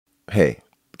Hey,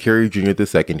 Kerry Jr.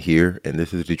 II here, and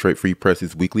this is Detroit Free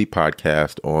Press's weekly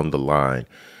podcast, On the Line.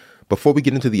 Before we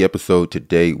get into the episode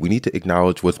today, we need to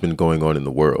acknowledge what's been going on in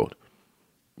the world.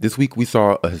 This week, we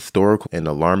saw a historical and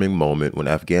alarming moment when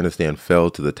Afghanistan fell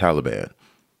to the Taliban.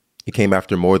 It came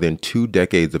after more than 2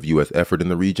 decades of U.S. effort in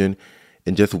the region,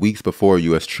 and just weeks before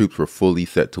U.S. troops were fully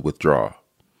set to withdraw.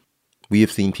 We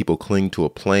have seen people cling to a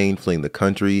plane fleeing the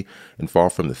country and fall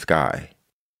from the sky.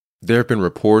 There have been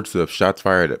reports of shots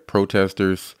fired at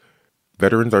protesters.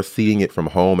 Veterans are seeing it from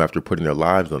home after putting their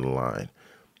lives on the line.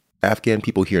 Afghan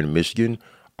people here in Michigan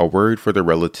are worried for their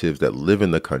relatives that live in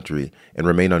the country and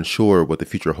remain unsure what the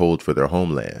future holds for their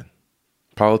homeland.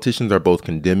 Politicians are both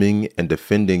condemning and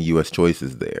defending U.S.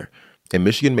 choices there, and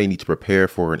Michigan may need to prepare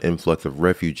for an influx of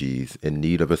refugees in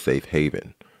need of a safe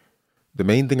haven. The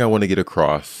main thing I want to get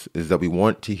across is that we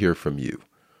want to hear from you,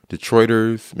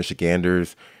 Detroiters,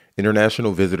 Michiganders,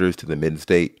 international visitors to the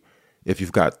Mid-State. If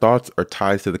you've got thoughts or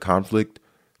ties to the conflict,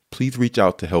 please reach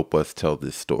out to help us tell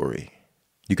this story.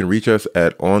 You can reach us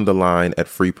at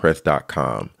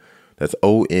ontheline@freepress.com. That's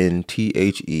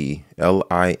ONTHELINE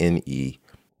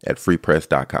at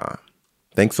freepress.com.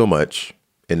 Thanks so much,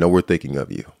 and know we're thinking of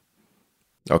you.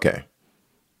 Okay,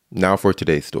 now for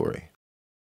today's story.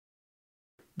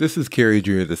 This is Kerry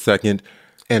Jr. II,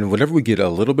 and whenever we get a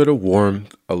little bit of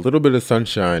warmth, a little bit of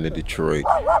sunshine in Detroit,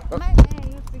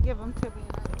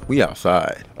 we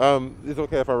outside. Is it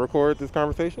okay if I record this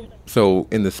conversation? So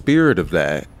in the spirit of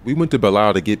that, we went to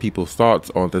Belle to get people's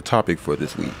thoughts on the topic for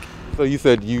this week. So you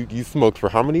said you smoked for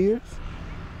how many years?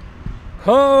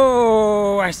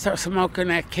 Oh, I started smoking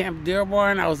at Camp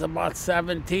Dearborn. I was about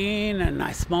 17, and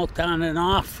I smoked on and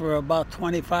off for about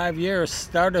 25 years.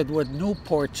 Started with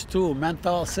Newports, too,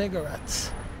 menthol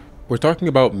cigarettes. We're talking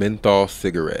about menthol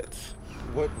cigarettes.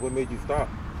 What made you stop?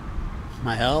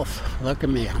 My health. Look at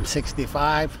me. I'm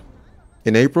 65.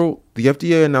 In April, the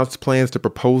FDA announced plans to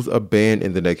propose a ban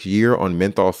in the next year on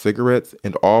menthol cigarettes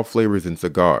and all flavors in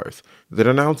cigars. That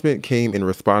announcement came in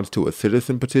response to a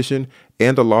citizen petition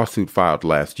and a lawsuit filed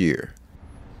last year.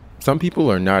 Some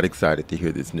people are not excited to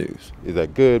hear this news. Is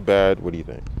that good, bad? What do you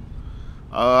think?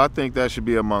 I think that should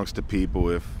be amongst the people.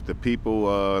 If the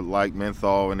people like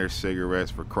menthol in their cigarettes,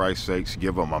 for Christ's sakes,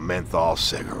 give them a menthol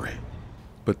cigarette.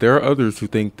 But there are others who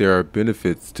think there are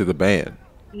benefits to the ban.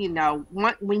 You know,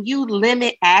 when you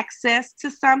limit access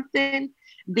to something,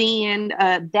 then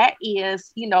that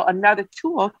is, another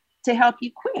tool to help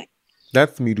you quit.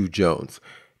 That's Mitu Jones,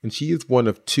 and she is one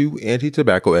of 2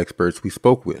 anti-tobacco experts we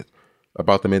spoke with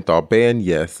about the menthol ban,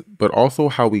 yes, but also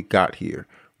how we got here,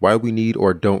 why we need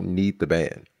or don't need the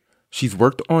ban. She's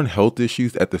worked on health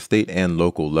issues at the state and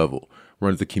local level,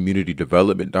 runs a community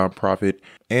development nonprofit,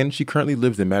 and she currently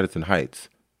lives in Madison Heights.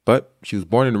 But she was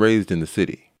born and raised in the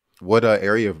city. What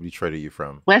area of Detroit are you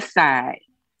from? West Side.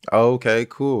 Okay,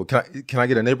 cool. Can I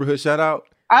get a neighborhood shout out?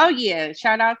 Oh, yeah.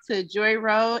 Shout out to Joy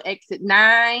Road, Exit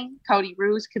 9, Cody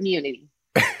Rouge Community.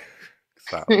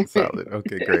 Solid.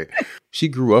 Okay, great. She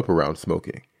grew up around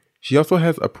smoking. She also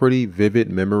has a pretty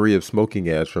vivid memory of smoking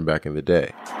ads from back in the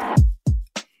day.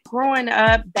 Growing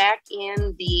up back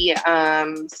in the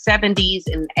 70s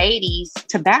and 80s,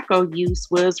 tobacco use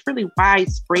was really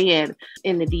widespread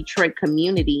in the Detroit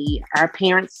community. Our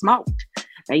parents smoked.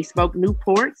 They smoked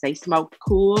Newports, they smoked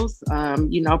Cools,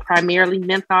 primarily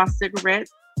menthol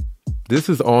cigarettes. This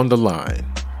is On the Line,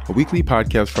 a weekly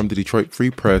podcast from the Detroit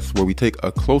Free Press where we take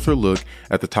a closer look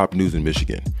at the top news in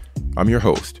Michigan. I'm your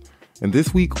host, and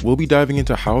this week we'll be diving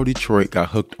into how Detroit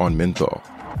got hooked on menthol.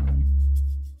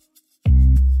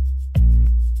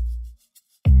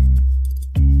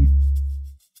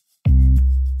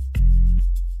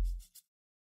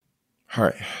 All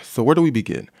right, so where do we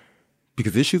begin?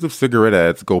 Because issues of cigarette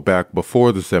ads go back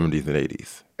before the 70s and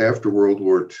 80s. After World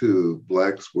War II,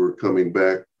 Blacks were coming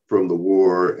back from the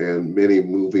war, and many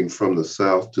moving from the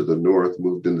South to the North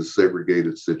moved into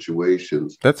segregated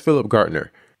situations. That's Philip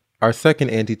Gartner, our second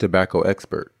anti-tobacco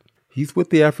expert. He's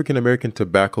with the African American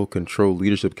Tobacco Control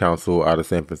Leadership Council out of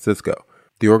San Francisco,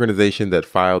 the organization that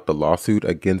filed the lawsuit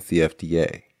against the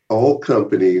FDA. All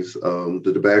companies,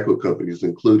 the tobacco companies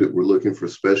included, were looking for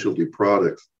specialty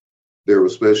products. There were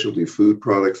specialty food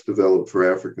products developed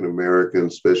for African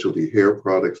Americans, specialty hair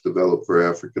products developed for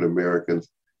African Americans.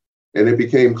 And it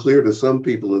became clear to some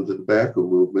people in the tobacco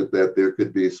movement that there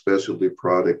could be a specialty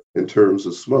product in terms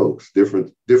of smokes,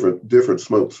 different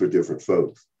smokes for different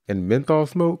folks. And menthol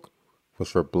smoke was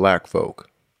for Black folk.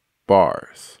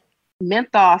 Bars.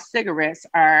 Menthol cigarettes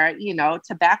are,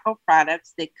 tobacco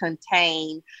products that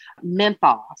contain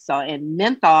menthol. And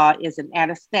menthol is an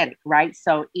anesthetic, right?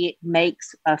 So it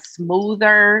makes a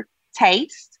smoother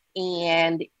taste.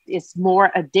 and it's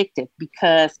more addictive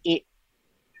because it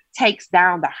takes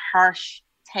down the harsh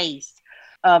taste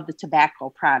of the tobacco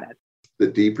product. The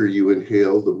deeper you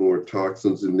inhale, the more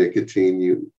toxins and nicotine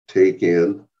you take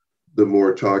in. The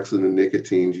more toxin and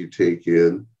nicotine you take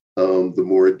in, the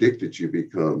more addicted you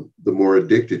become. The more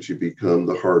addicted you become,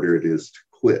 the harder it is to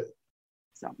quit.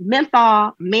 So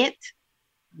menthol, mint,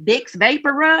 Vicks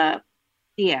Vapor Rub,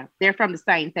 yeah, they're from the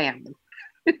same family.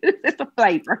 It's a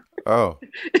flavor. Oh,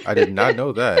 I did not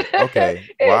know that. Okay,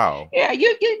 wow. Yeah,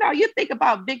 you know, you think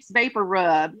about Vicks Vapor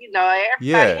Rub. You know,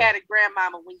 everybody had a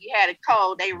grandmama when you had a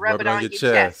cold, they rub it on your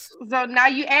chest. So now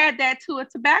you add that to a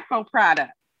tobacco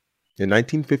product. In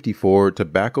 1954,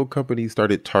 tobacco companies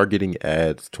started targeting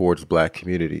ads towards Black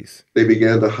communities. They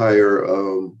began to hire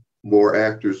more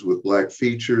actors with Black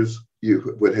features.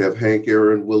 You would have Hank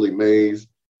Aaron, Willie Mays,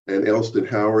 and Elston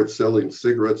Howard selling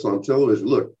cigarettes on television.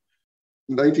 Look,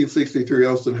 in 1963,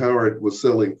 Elston Howard was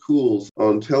selling Kools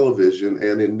on television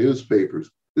and in newspapers.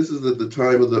 This is at the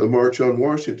time of the March on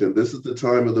Washington. This is the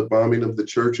time of the bombing of the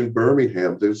church in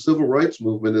Birmingham. The civil rights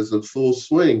movement is in full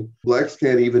swing. Blacks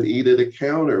can't even eat at a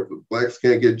counter. Blacks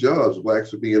can't get jobs.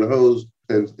 Blacks are being hosed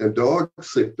and dog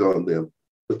sicked on them.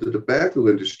 But the tobacco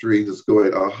industry is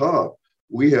going, aha,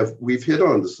 we've hit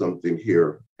onto something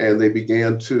here. And they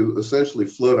began to essentially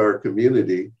flood our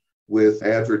community with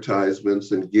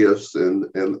advertisements and gifts and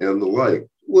the like.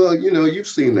 Well, you know, you've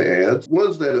seen the ads.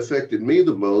 Ones that affected me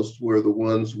the most were the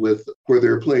ones where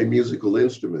they're playing musical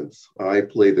instruments. I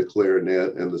play the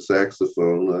clarinet and the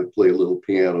saxophone. I play a little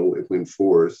piano when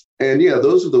forced. And yeah,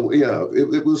 those are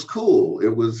it was cool.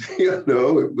 It was, you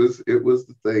know, it was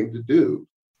the thing to do.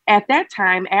 At that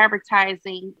time,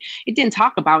 advertising, it didn't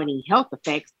talk about any health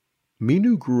effects.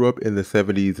 Minu grew up in the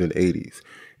 70s and 80s,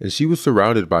 and she was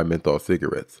surrounded by menthol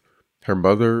cigarettes. Her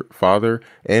mother, father,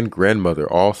 and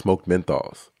grandmother all smoked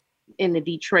menthols. In the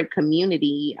Detroit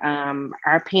community,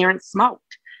 our parents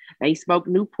smoked. They smoked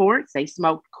Newports, they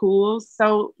smoked Kools.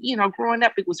 So, you know, growing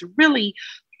up, it was really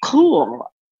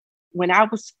cool. When I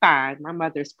was 5, my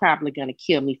mother's probably going to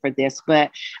kill me for this, but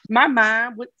my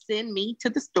mom would send me to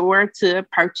the store to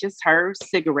purchase her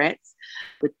cigarettes.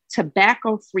 The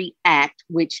Tobacco Free Act,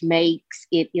 which makes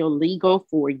it illegal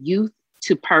for youth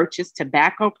to purchase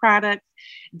tobacco products,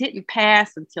 didn't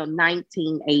pass until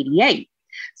 1988.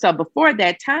 So before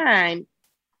that time,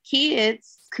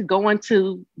 kids could go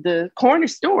into the corner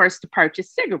stores to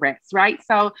purchase cigarettes, right?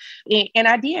 So, and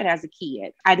I did as a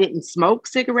kid. I didn't smoke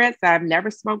cigarettes. I've never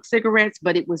smoked cigarettes,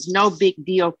 but it was no big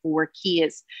deal for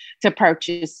kids to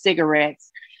purchase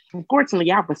cigarettes.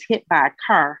 Unfortunately, I was hit by a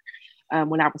car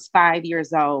when I was 5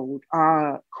 years old,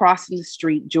 crossing the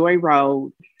street, Joy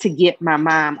Road, to get my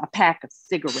mom a pack of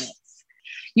cigarettes.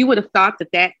 You would have thought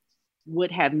that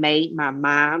would have made my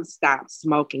mom stop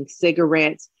smoking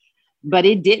cigarettes, but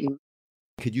it didn't.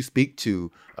 Could you speak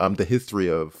to the history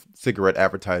of cigarette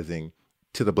advertising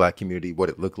to the Black community, what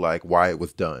it looked like, why it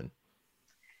was done?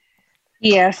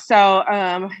 Yeah,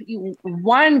 so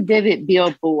one vivid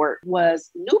billboard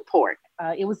was Newport.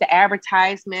 It was the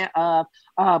advertisement of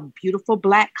a beautiful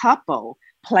Black couple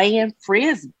playing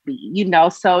Frisbee, you know,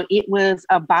 so it was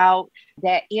about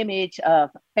that image of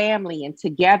family and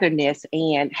togetherness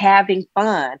and having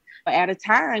fun at a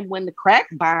time when the crack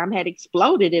bomb had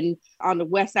exploded on the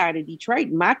west side of Detroit,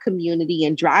 in my community,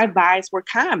 and drive-bys were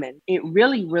common. It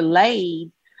really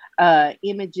relayed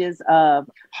images of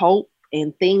hope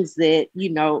and things that, you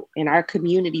know, in our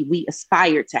community we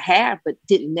aspired to have, but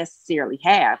didn't necessarily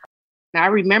have. I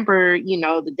remember, you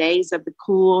know, the days of the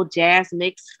Cool Jazz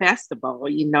Mix Festival.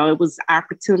 You know, it was an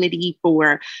opportunity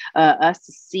for us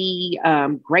to see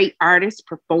great artists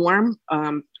perform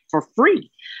for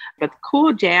free. But the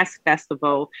Cool Jazz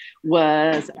Festival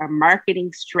was a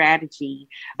marketing strategy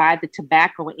by the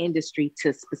tobacco industry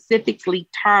to specifically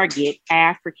target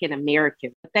African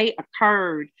Americans. They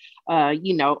occurred,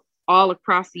 you know, all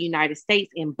across the United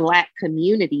States in Black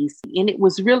communities. And it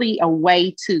was really a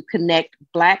way to connect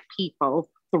Black people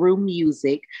through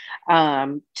music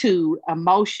to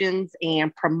emotions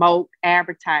and promote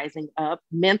advertising of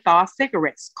menthol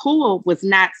cigarettes. Kool was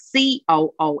not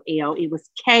COOL, it was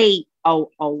KOOL.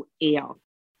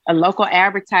 A local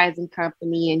advertising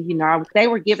company, and, you know, they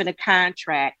were given a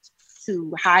contract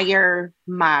to hire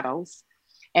models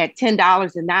at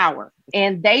 $10 an hour.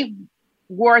 And they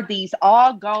wore these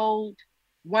all gold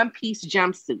one-piece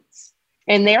jumpsuits.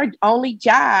 And their only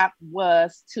job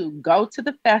was to go to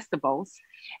the festivals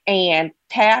and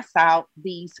pass out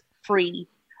these free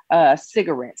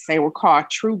cigarettes. They were called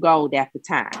True Gold at the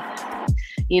time.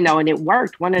 You know, and it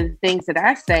worked. One of the things that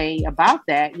I say about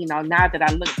that, you know, now that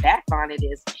I look back on it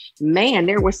is, man,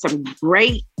 there were some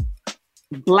great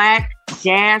Black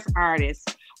jazz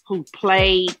artist who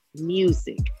played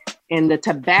music, and the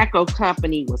tobacco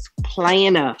company was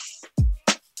playing us.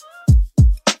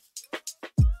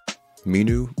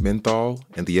 Minu, menthol,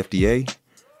 and the FDA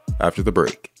after the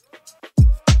break.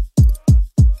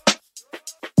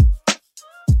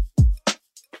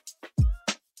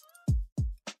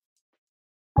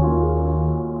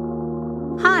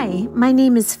 Hi, my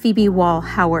name is Phoebe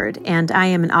Wall-Howard, and I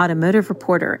am an automotive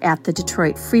reporter at the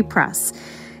Detroit Free Press.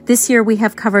 This year, we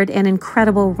have covered an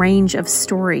incredible range of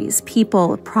stories,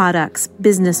 people, products,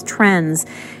 business trends,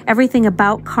 everything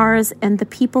about cars and the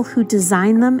people who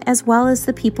design them, as well as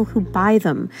the people who buy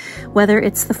them, whether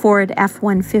it's the Ford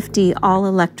F-150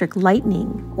 all-electric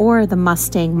Lightning, or the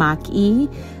Mustang Mach-E,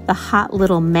 the hot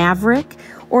little Maverick,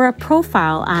 or a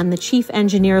profile on the chief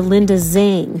engineer Linda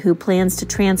Zhang, who plans to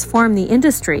transform the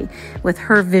industry with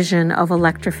her vision of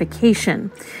electrification.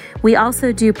 We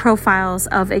also do profiles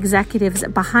of executives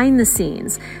behind the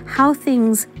scenes, how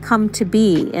things come to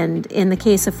be, and in the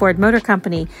case of Ford Motor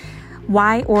Company,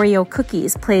 why Oreo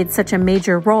cookies played such a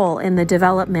major role in the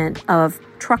development of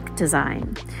truck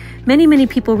design. Many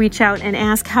people reach out and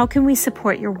ask, how can we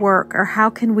support your work, or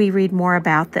how can we read more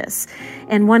about this?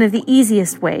 And one of the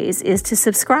easiest ways is to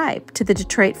subscribe to the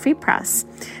Detroit Free Press.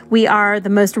 We are the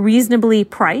most reasonably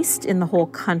priced in the whole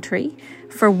country.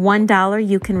 For $1,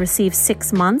 you can receive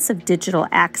 6 months of digital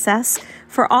access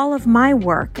for all of my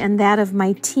work and that of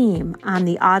my team on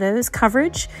the autos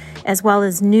coverage, as well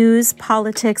as news,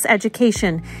 politics,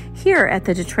 education here at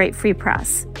the Detroit Free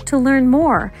Press. To learn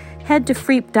more, head to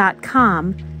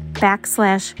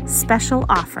freep.com/special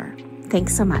offer.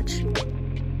 Thanks so much.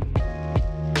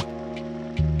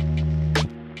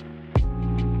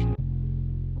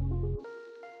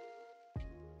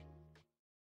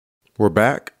 We're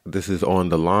back. This is On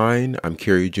the Line. I'm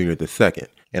Kerry Jr. II,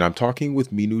 and I'm talking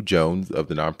with Minu Jones of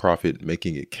the nonprofit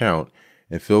Making It Count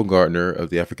and Phil Gardner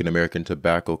of the African American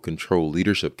Tobacco Control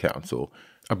Leadership Council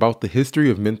about the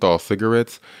history of menthol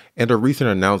cigarettes and a recent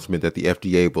announcement that the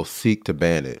FDA will seek to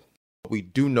ban it. We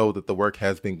do know that the work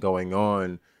has been going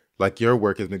on, like your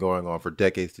work has been going on for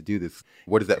decades to do this.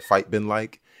 What has that fight been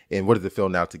like, and what does it feel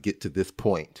now to get to this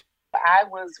point? I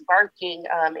was working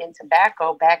in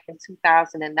tobacco back in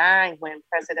 2009 when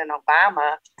President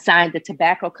Obama signed the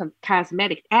Tobacco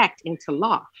Cosmetic Act into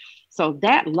law. So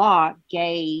that law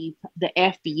gave the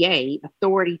FDA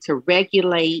authority to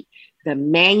regulate the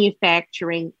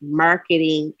manufacturing,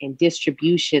 marketing, and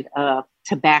distribution of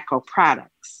tobacco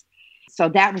products. So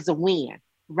that was a win,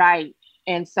 right?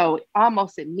 And so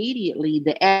almost immediately,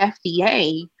 the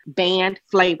FDA banned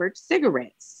flavored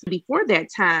cigarettes. Before that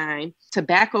time,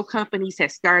 tobacco companies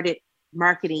had started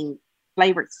marketing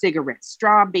flavored cigarettes,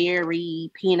 strawberry,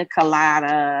 pina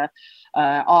colada,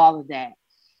 all of that.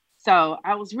 So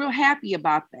I was real happy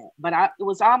about that. But it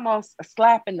was almost a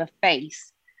slap in the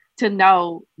face to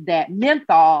know that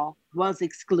menthol was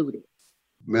excluded.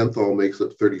 Menthol makes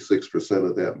up 36%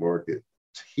 of that market.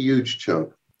 It's a huge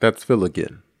chunk. That's Phil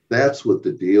again. That's what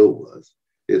the deal was.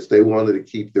 It's they wanted to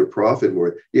keep their profit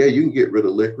more. Yeah, you can get rid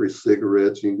of licorice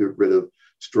cigarettes. You can get rid of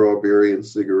strawberry and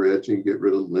cigarettes. You can get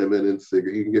rid of lemon and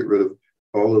cigarettes. You can get rid of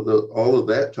all of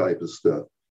that type of stuff.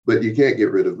 But you can't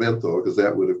get rid of menthol because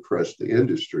that would have crushed the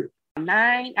industry.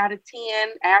 9 out of 10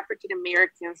 African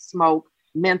Americans smoke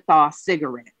menthol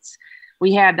cigarettes.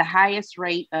 We have the highest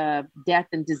rate of death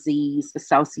and disease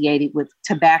associated with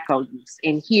tobacco use.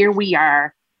 And here we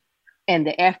are, and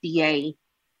the FDA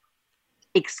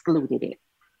excluded it.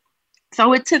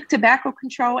 So it took tobacco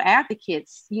control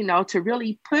advocates, to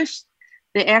really push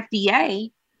the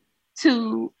FDA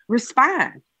to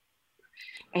respond.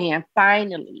 And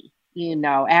finally,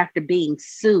 after being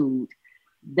sued,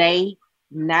 they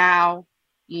now,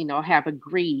 have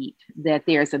agreed that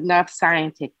there's enough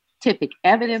scientific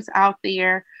evidence out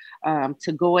there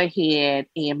to go ahead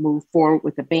and move forward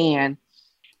with a ban.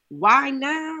 Why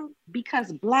now?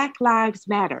 Because Black Lives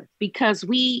Matter. Because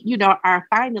we, are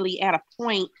finally at a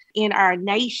point in our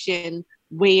nation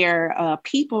where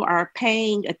people are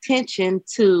paying attention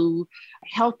to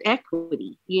health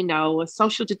equity,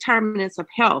 social determinants of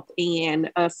health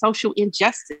and social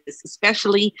injustice,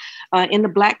 especially in the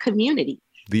Black community.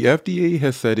 The FDA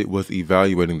has said it was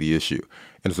evaluating the issue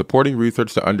and supporting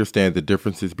research to understand the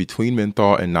differences between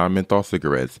menthol and non-menthol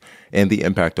cigarettes and the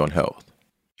impact on health.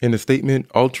 In a statement,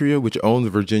 Altria, which owns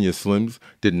Virginia Slims,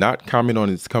 did not comment on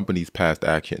its company's past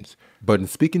actions. But in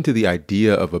speaking to the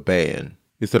idea of a ban,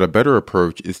 it said a better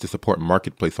approach is to support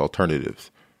marketplace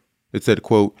alternatives. It said,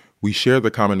 quote, "We share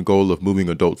the common goal of moving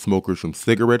adult smokers from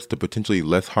cigarettes to potentially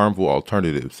less harmful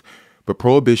alternatives, but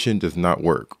prohibition does not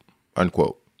work,"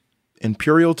 unquote.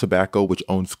 Imperial Tobacco, which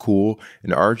owns Kool,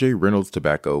 and R.J. Reynolds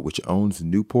Tobacco, which owns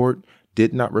Newport,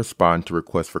 did not respond to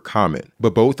requests for comment,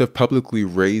 but both have publicly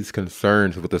raised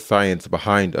concerns with the science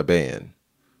behind a ban.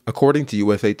 According to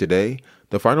USA Today,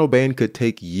 the final ban could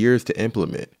take years to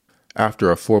implement.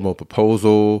 After a formal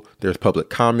proposal, there's public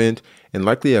comment, and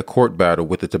likely a court battle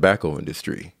with the tobacco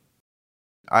industry.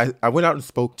 I went out and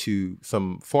spoke to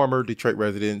some former Detroit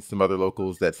residents, some other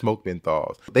locals that smoke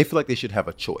menthols. They feel like they should have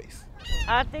a choice.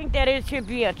 I think that it should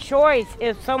be a choice.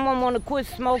 If someone want to quit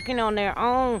smoking on their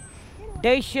own,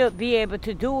 they should be able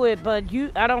to do it. But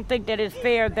I don't think that it's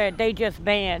fair that they just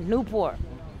ban Newport.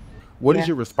 What is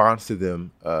your response to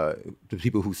them, to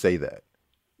people who say that?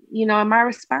 My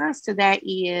response to that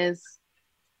is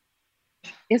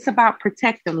it's about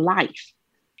protecting life.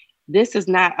 This is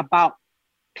not about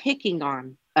picking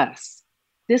on us.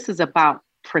 This is about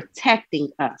protecting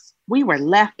us. We were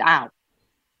left out.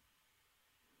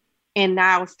 And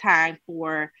now it's time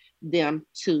for them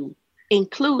to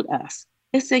include us.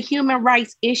 It's a human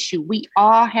rights issue. We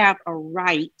all have a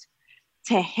right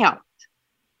to health.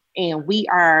 And we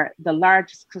are the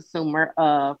largest consumer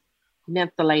of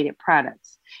mentholated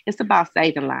products. It's about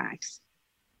saving lives.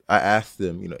 I asked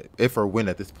them, if or when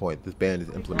at this point this ban is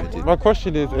implemented. My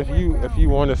question is, if you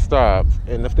want to stop,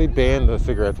 and if they ban the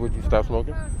cigarettes, would you stop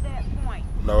smoking?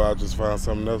 No, I'll just find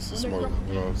something else to smoke.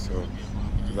 So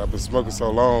because I've been smoking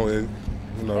so long,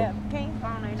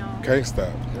 can't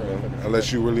stop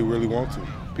unless you really, really want to.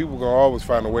 People gonna always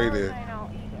find a way to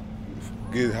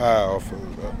get high off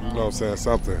of,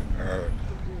 something.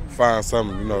 Find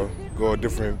something, go a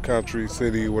different country,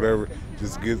 city, whatever,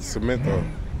 just get some menthol.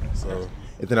 So.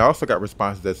 And then I also got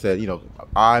responses that said,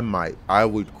 I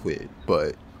would quit,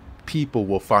 but people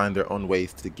will find their own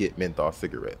ways to get menthol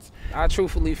cigarettes. I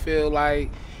truthfully feel like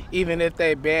even if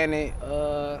they ban it,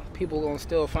 people gonna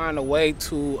still find a way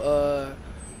to,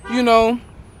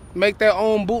 make their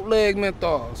own bootleg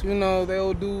menthols.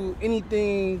 They'll do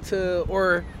anything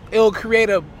or it'll create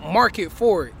a market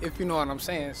for it, if you know what I'm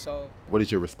saying. So, what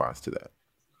is your response to that?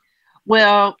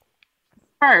 Well,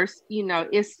 first,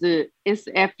 it's the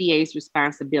FDA's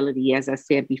responsibility, as I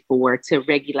said before, to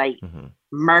regulate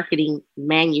marketing,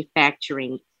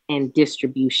 manufacturing, and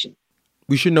distribution.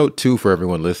 We should note, too, for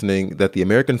everyone listening, that the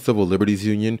American Civil Liberties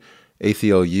Union,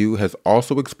 ACLU, has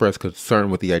also expressed concern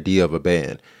with the idea of a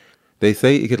ban. They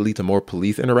say it could lead to more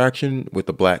police interaction with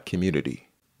the Black community.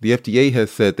 The FDA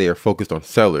has said they are focused on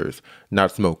sellers,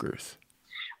 not smokers.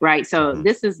 Right. So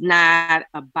this is not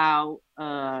about,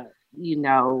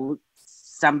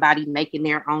 somebody making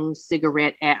their own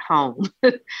cigarette at home.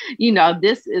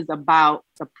 This is about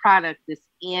the product that's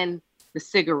in the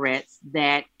cigarettes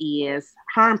that is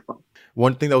harmful.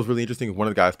 One thing that was really interesting, one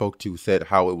of the guys I spoke to said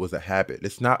how it was a habit.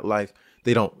 It's not like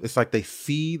it's like they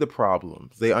see the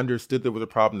problems. They understood there was a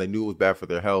problem. They knew it was bad for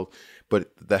their health,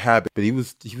 but the habit, but he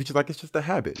was just like, it's just a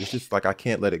habit. It's just like, I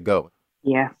can't let it go.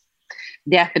 Yeah.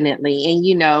 Definitely.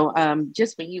 And,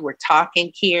 just when you were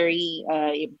talking, Carrie,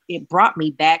 it brought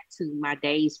me back to my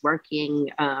days working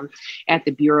at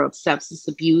the Bureau of Substance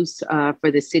Abuse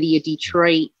for the city of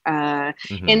Detroit. And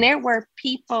there were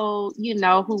people,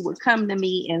 who would come to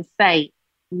me and say,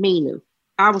 Minu,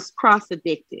 I was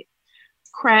cross-addicted.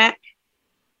 Crack,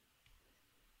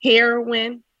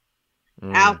 heroin,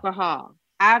 alcohol.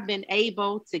 I've been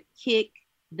able to kick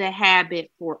the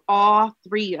habit for all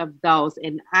three of those,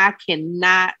 and I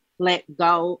cannot let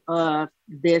go of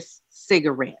this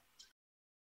cigarette.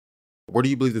 What do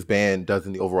you believe this ban does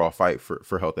in the overall fight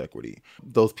for health equity?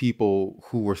 Those people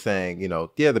who were saying,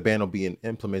 the ban will be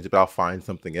implemented, but I'll find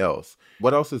something else.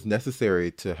 What else is necessary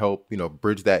to help,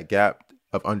 bridge that gap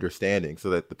of understanding so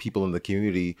that the people in the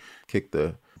community kick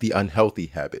the unhealthy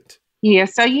habit? Yeah,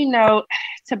 so,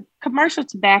 commercial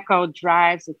tobacco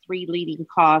drives the three leading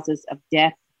causes of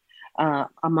death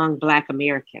among Black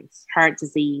Americans: heart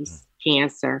disease,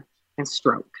 cancer, and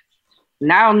stroke.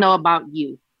 And I don't know about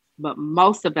you, but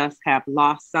most of us have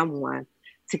lost someone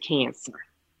to cancer,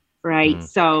 right?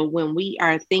 So when we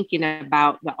are thinking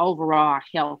about the overall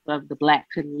health of the Black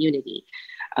community,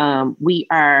 we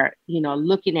are,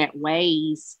 looking at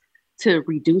ways to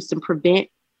reduce and prevent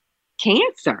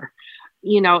cancer,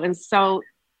 and so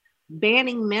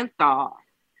banning menthol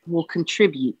will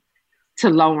contribute to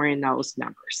lowering those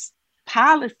numbers.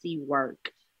 Policy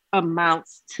work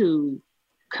amounts to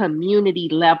community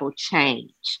level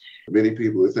change. Many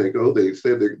people think, they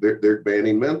said they're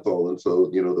banning menthol, and so,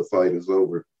 the fight is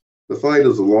over. The fight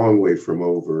is a long way from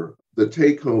over. The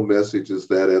take-home message is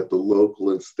that at the local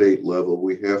and state level,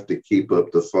 we have to keep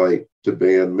up the fight to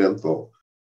ban menthol.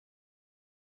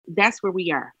 That's where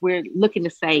we are. We're looking to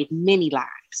save many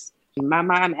lives. My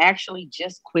mom actually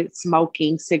just quit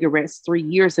smoking cigarettes 3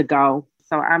 years ago.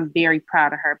 So I'm very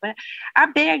proud of her. But I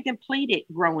begged and pleaded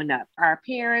growing up. Our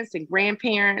parents and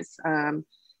grandparents,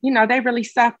 they really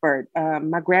suffered.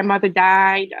 My grandmother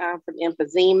died from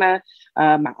emphysema.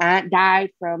 My aunt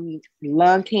died from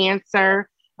lung cancer.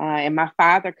 And my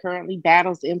father currently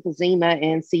battles emphysema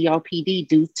and COPD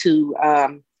due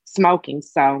to smoking.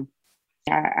 So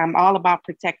I'm all about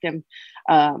protecting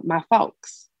my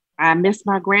folks. I miss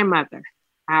my grandmother.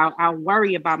 I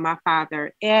worry about my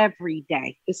father every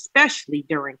day, especially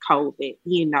during COVID.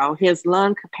 His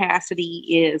lung capacity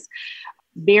is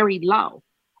very low.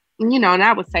 And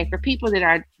I would say for people that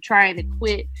are trying to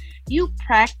quit, you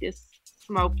practice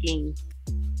smoking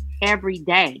every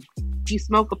day. If you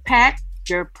smoke a pack,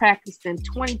 you're practicing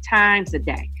 20 times a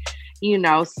day.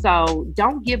 So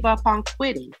don't give up on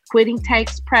quitting. Quitting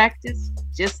takes practice,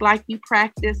 just like you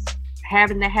practice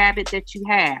having the habit that you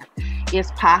have.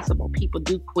 It's possible. People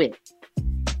do quit.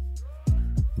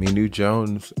 Minu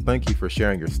Jones, thank you for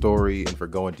sharing your story and for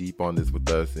going deep on this with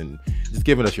us and just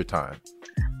giving us your time.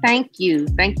 Thank you.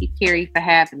 Thank you, Carrie, for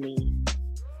having me.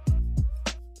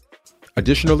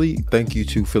 Additionally, thank you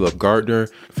to Philip Gardner,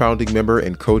 founding member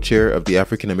and co-chair of the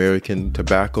African American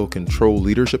Tobacco Control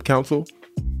Leadership Council.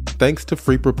 Thanks to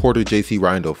Freep reporter J.C.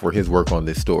 Reindl for his work on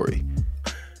this story,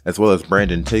 as well as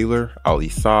Brandon Taylor, Ali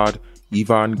Saad,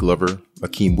 Yvonne Glover,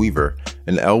 Akeem Weaver,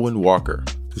 and Elwin Walker,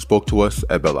 who spoke to us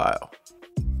at Belial.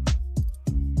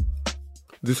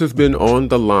 This has been On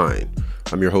the Line.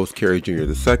 I'm your host, Kerry Jr.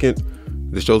 II.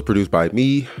 The show is produced by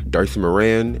me, Darcy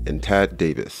Moran, and Tad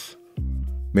Davis.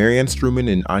 Marianne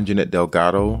Struman and Anjanette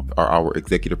Delgado are our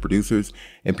executive producers,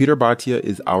 and Peter Bhatia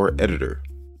is our editor.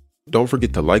 Don't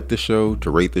forget to like the show,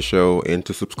 to rate the show, and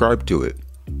to subscribe to it.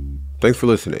 Thanks for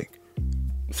listening.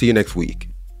 See you next week.